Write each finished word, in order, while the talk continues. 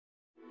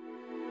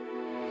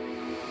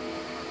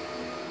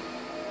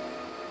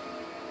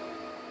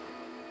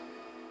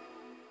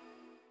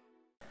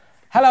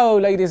Hello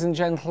ladies and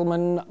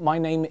gentlemen, my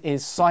name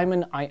is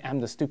Simon. I am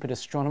the stupid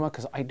astronomer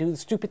because I do the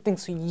stupid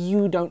things so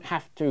you don't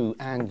have to,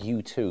 and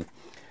you too.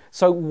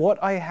 So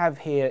what I have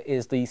here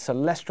is the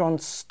Celestron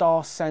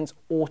StarSense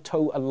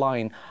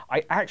AutoAlign.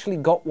 I actually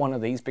got one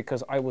of these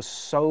because I was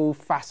so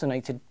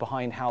fascinated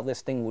behind how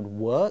this thing would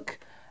work,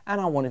 and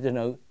I wanted to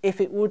know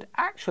if it would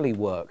actually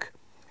work.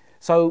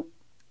 So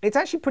it's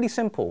actually pretty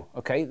simple,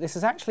 okay? This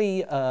is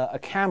actually a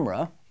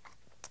camera,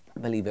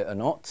 believe it or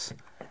not,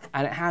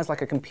 and it has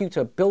like a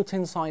computer built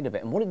inside of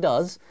it. And what it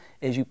does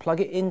is you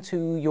plug it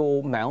into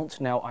your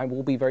mount. Now, I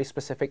will be very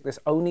specific. This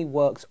only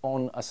works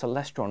on a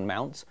Celestron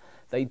mount.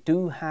 They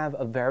do have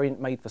a variant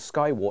made for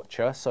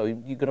Skywatcher, so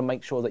you've got to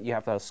make sure that you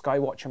have a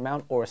Skywatcher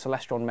mount or a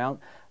Celestron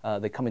mount.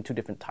 They come in two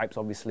different types,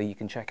 obviously. You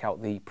can check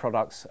out the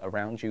products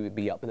around you. It'd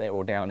be up there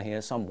or down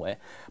here somewhere.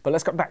 But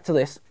let's get back to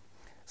this.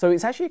 So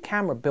it's actually a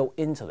camera built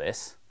into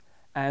this.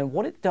 And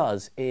what it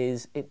does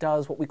is it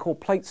does what we call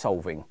plate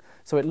solving.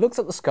 So it looks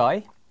at the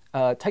sky,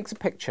 takes a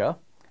picture,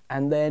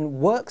 and then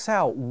works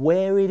out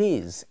where it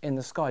is in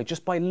the sky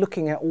just by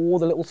looking at all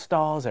the little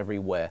stars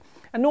everywhere.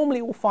 And normally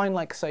it will find,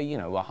 like, say, you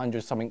know,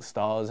 100 something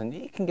stars, and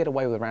you can get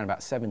away with around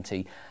about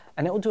 70,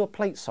 and it will do a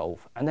plate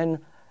solve. And then,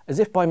 as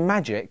if by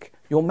magic,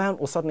 your mount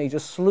will suddenly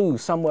just slew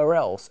somewhere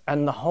else,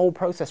 and the whole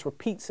process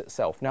repeats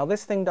itself. Now,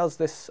 this thing does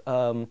this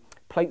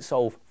plate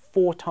solve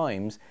 4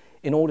 times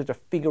in order to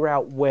figure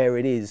out where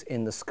it is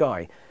in the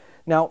sky.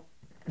 Now,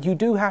 you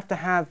do have to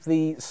have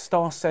the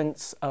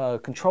StarSense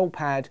control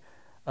pad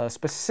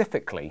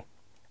specifically.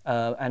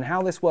 And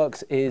how this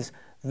works is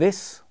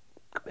this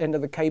end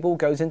of the cable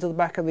goes into the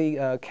back of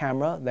the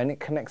camera, then it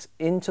connects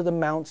into the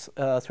mounts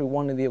through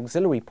one of the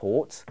auxiliary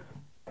ports,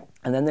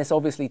 and then this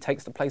obviously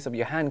takes the place of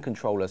your hand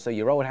controller. So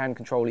your old hand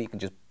controller, you can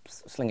just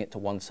sling it to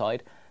one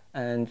side,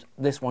 and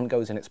this one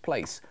goes in its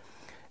place.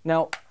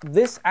 Now,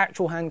 this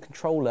actual hand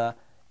controller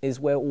is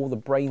where all the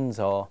brains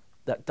are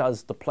that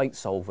does the plate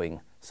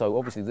solving. So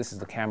obviously this is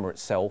the camera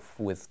itself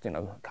with, you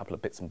know, a couple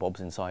of bits and bobs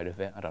inside of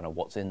it. I don't know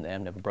what's in there.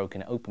 I've never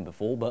broken it open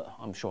before, but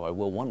I'm sure I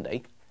will one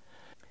day.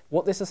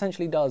 What this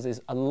essentially does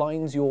is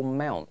aligns your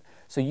mount.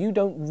 So you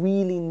don't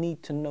really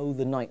need to know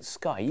the night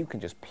sky. You can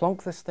just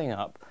plonk this thing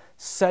up,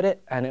 set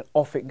it, and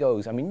off it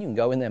goes. I mean, you can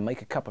go in there,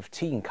 make a cup of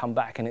tea and come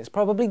back and it's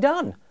probably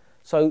done.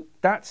 So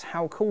that's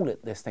how cool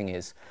this thing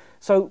is.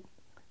 So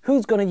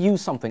who's going to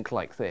use something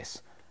like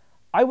this?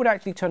 I would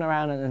actually turn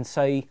around and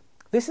say,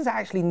 this is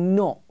actually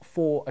not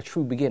for a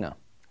true beginner.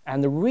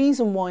 And the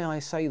reason why I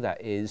say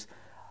that is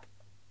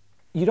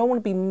you don't want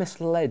to be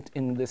misled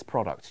in this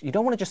product. You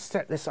don't want to just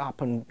set this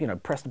up and, you know,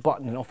 press the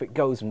button and off it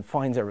goes and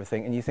finds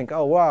everything and you think,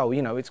 oh wow,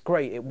 you know, it's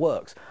great, it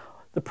works.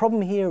 The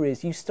problem here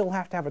is you still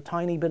have to have a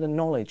tiny bit of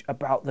knowledge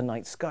about the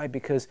night sky,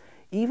 because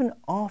even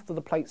after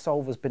the plate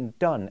solver's been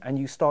done and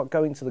you start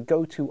going to the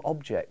go-to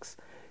objects,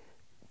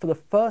 for the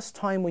first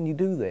time when you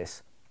do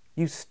this,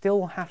 you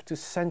still have to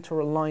center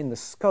align the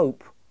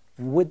scope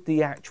with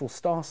the actual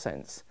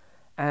StarSense.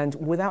 And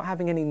without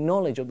having any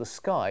knowledge of the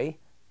sky,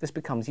 this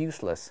becomes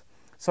useless.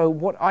 So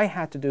what I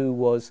had to do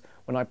was,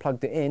 when I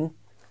plugged it in,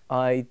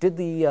 I did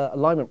the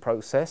alignment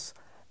process,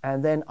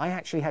 and then I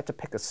actually had to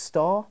pick a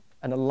star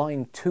and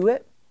align to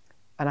it,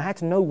 and I had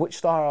to know which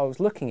star I was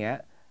looking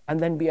at, and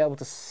then be able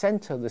to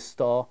center the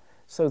star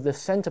so the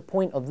center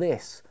point of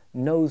this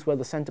knows where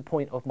the center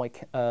point of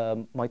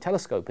my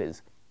telescope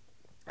is.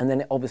 And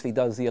then it obviously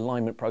does the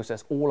alignment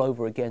process all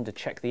over again to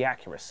check the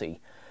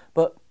accuracy.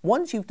 But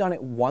once you've done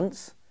it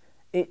once,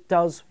 it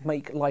does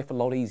make life a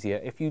lot easier.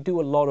 If you do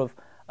a lot of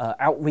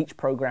outreach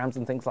programs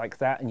and things like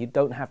that, and you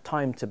don't have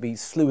time to be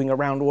slewing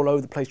around all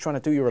over the place trying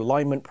to do your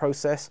alignment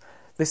process,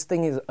 this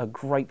thing is a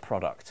great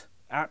product.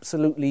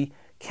 Absolutely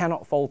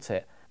cannot fault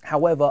it.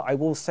 However, I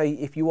will say,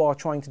 if you are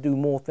trying to do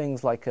more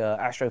things like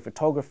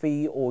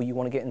astrophotography, or you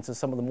want to get into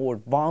some of the more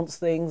advanced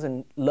things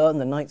and learn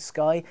the night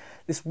sky,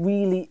 this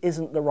really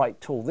isn't the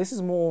right tool. This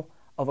is more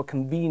of a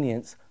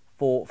convenience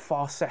for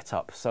fast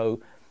setup.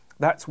 So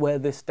that's where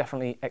this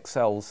definitely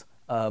excels.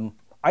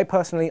 I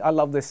personally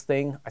love this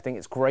thing. I think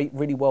it's great,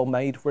 really well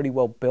made, really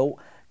well built.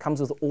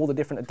 Comes with all the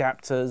different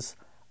adapters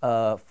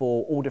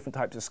for all different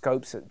types of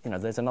scopes. You know,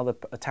 there's another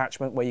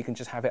attachment where you can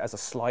just have it as a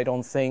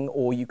slide-on thing,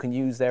 or you can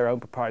use their own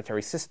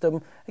proprietary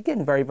system.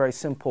 Again, very, very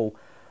simple,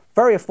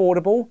 very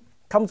affordable,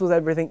 comes with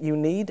everything you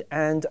need,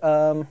 and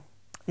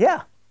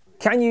yeah.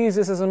 Can you use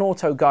this as an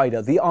auto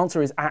guider? The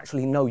answer is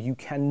actually no, you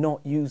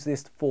cannot use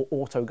this for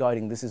auto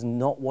guiding. This is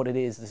not what it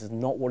is. This is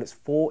not what it's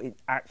for. It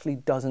actually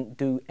doesn't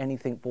do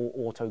anything for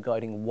auto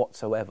guiding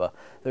whatsoever.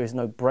 There is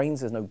no brains,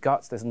 there's no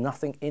guts, there's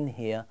nothing in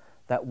here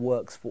that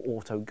works for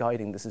auto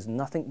guiding. This is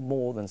nothing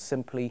more than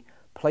simply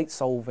plate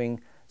solving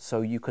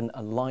so you can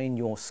align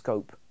your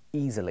scope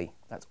easily.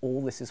 That's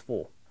all this is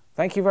for.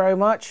 Thank you very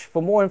much.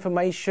 For more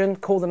information,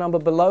 call the number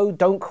below.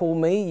 Don't call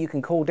me, you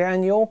can call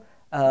Daniel.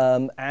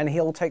 And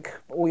he'll take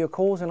all your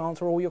calls and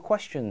answer all your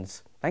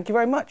questions. Thank you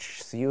very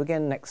much. See you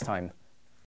again next time.